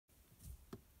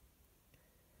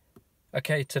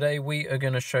Okay, today we are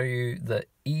going to show you the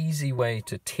easy way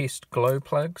to test glow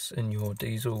plugs in your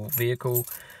diesel vehicle.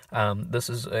 This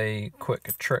is a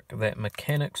quick trick that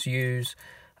mechanics use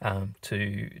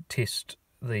to test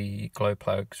the glow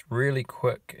plugs really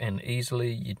quick and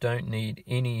easily. You don't need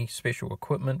any special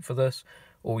equipment for this.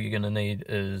 All you're going to need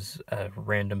is a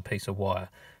random piece of wire.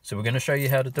 So we're going to show you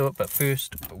how to do it, but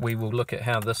first we will look at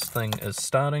how this thing is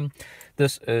starting.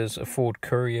 This is a Ford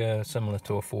Courier, similar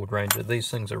to a Ford Ranger. These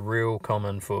things are real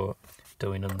common for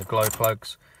doing in the glow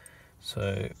plugs.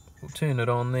 So we'll turn it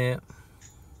on there.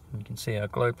 You can see our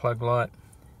glow plug light.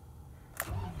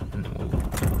 And then we'll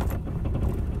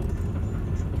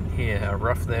hear how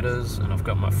rough that is. And I've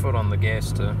got my foot on the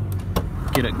gas to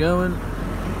get it going.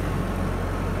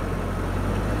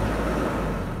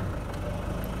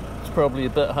 Probably a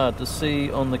bit hard to see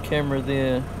on the camera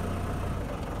there,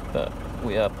 but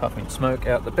we are puffing smoke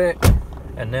out the back,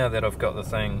 and now that I've got the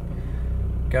thing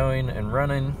going and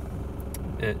running,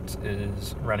 it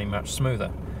is running much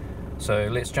smoother. So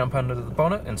let's jump under the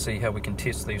bonnet and see how we can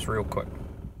test these real quick.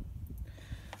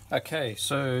 Okay,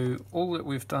 so all that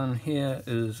we've done here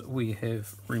is we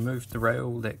have removed the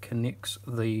rail that connects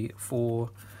the 4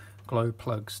 glow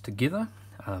plugs together,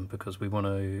 because we want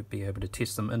to be able to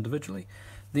test them individually.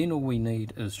 Then all we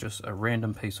need is just a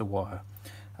random piece of wire.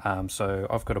 So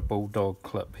I've got a bulldog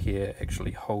clip here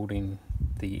actually holding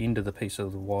the end of the piece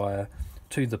of the wire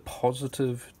to the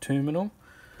positive terminal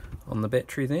on the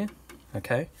battery there.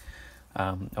 Okay,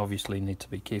 obviously need to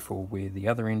be careful where the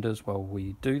other end is while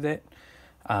we do that.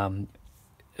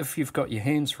 If you've got your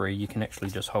hands free, you can actually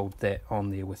just hold that on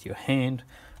there with your hand.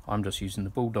 I'm just using the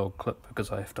bulldog clip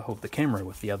because I have to hold the camera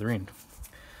with the other end.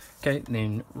 Okay,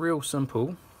 then real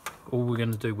simple. All we're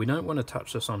going to do, we don't want to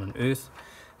touch this on an earth,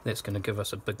 that's going to give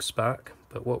us a big spark,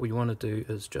 but what we want to do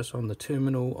is just on the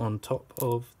terminal on top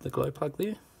of the glow plug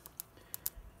there,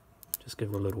 just give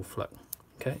it a little flick.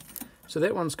 Okay, so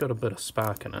that one's got a bit of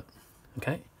spark in it.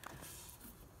 Okay,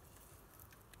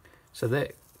 so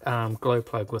that glow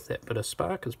plug with that bit of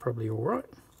spark is probably alright.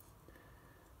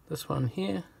 This one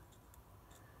here,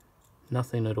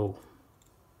 nothing at all.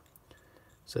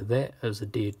 So that is a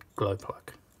dead glow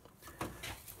plug.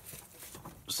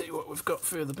 See what we've got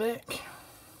further back.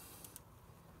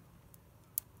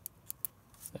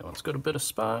 That one's got a bit of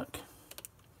spark,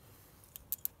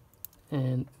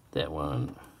 and that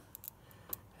one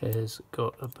has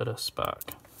got a bit of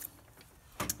spark.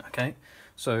 Okay,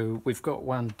 so we've got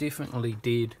one definitely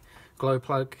dead glow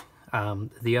plug.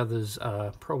 The others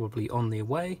are probably on their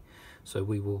way, so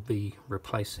we will be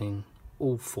replacing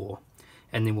all 4,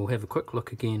 and then we'll have a quick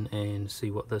look again and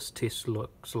see what this test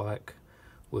looks like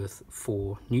with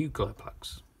 4 new glow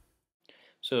plugs.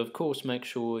 So of course make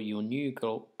sure your new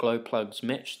glow plugs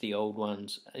match the old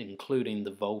ones, including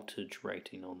the voltage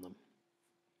rating on them.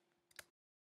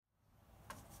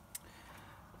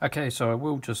 Okay, so I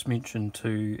will just mention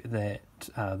too that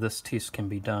this test can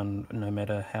be done no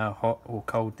matter how hot or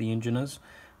cold the engine is,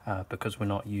 because we're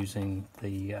not using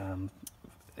the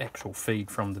actual feed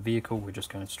from the vehicle, we're just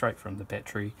going straight from the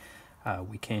battery.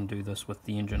 We can do this with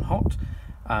the engine hot.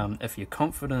 If you're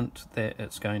confident that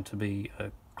it's going to be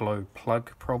a glow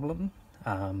plug problem,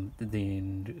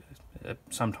 then it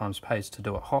sometimes pays to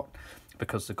do it hot,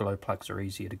 because the glow plugs are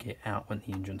easier to get out when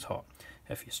the engine's hot.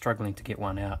 If you're struggling to get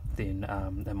one out, then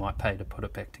they might pay to put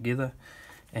it back together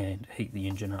and heat the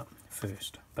engine up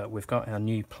first. But we've got our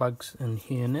new plugs in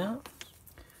here now,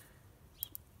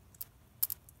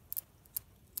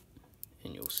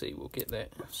 and you'll see we'll get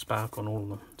that spark on all of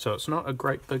them. So it's not a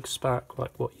great big spark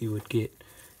like what you would get,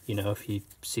 you know, if you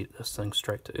set this thing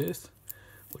straight to earth,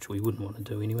 which we wouldn't want to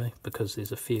do anyway, because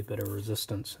there's a fair bit of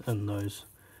resistance in those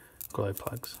glow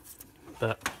plugs.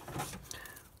 But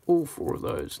all 4 of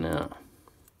those now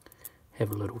have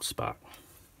a little spark.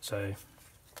 So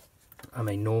I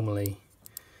mean, normally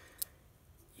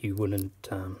you wouldn't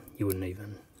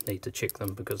even need to check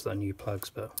them because they're new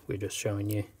plugs, but we're just showing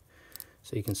you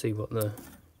so you can see what the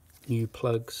new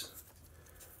plugs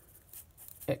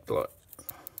act like.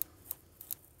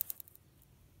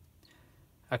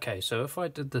 Okay, so if I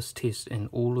did this test and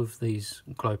all of these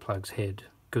glow plugs had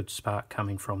good spark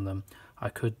coming from them, I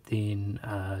could then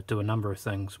do a number of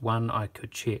things. One, I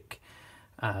could check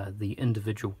the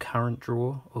individual current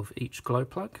draw of each glow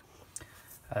plug.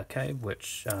 Okay,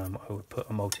 which I would put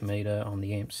a multimeter on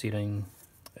the amp setting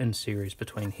in series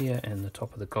between here and the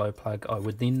top of the glow plug. I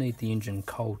would then need the engine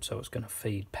cold, so it's going to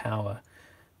feed power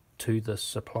to this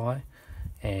supply,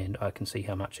 and I can see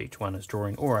how much each one is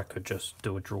drawing, or I could just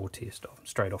do a draw test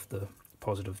straight off the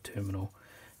positive terminal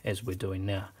as we're doing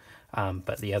now.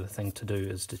 But the other thing to do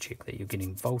is to check that you're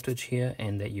getting voltage here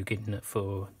and that you're getting it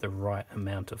for the right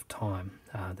amount of time,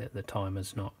 that the time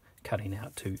is not cutting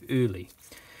out too early.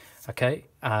 Okay,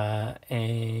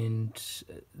 and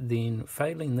then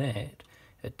failing that,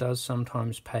 it does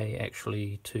sometimes pay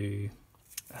actually to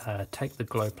take the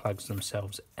glow plugs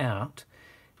themselves out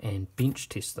and bench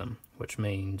test them, which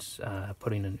means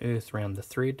putting an earth around the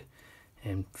thread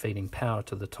and feeding power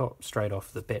to the top straight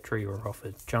off the battery or off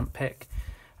a jump pack,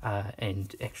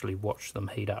 and actually watch them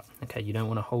heat up. Okay, you don't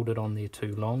want to hold it on there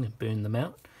too long and burn them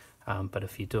out, but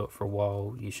if you do it for a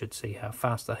while, you should see how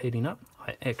fast they're heating up.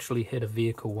 I actually had a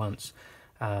vehicle once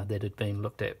that had been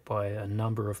looked at by a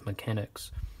number of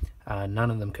mechanics.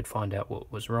 None of them could find out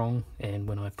what was wrong, and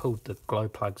when I pulled the glow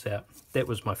plugs out, that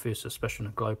was my first suspicion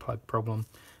of glow plug problem.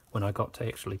 When I got to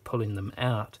actually pulling them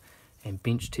out and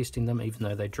bench testing them, even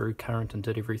though they drew current and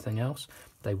did everything else,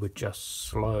 they were just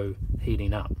slow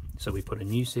heating up. So we put a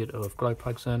new set of glow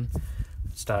plugs in,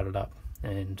 started up,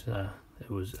 and it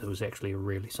was actually a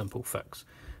really simple fix.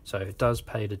 So it does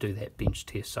pay to do that bench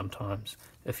test sometimes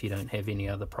if you don't have any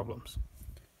other problems.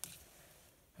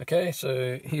 Okay,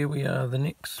 so here we are the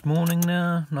next morning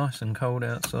now, nice and cold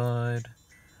outside.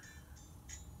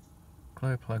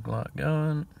 Glow plug light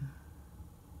going.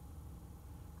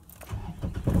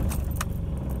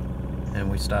 And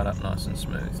we start up nice and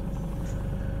smooth.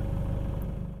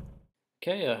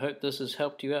 Okay, I hope this has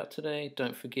helped you out today.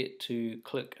 Don't forget to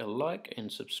click a like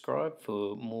and subscribe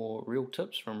for more real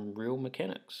tips from real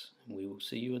mechanics. We will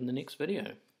see you in the next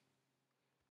video.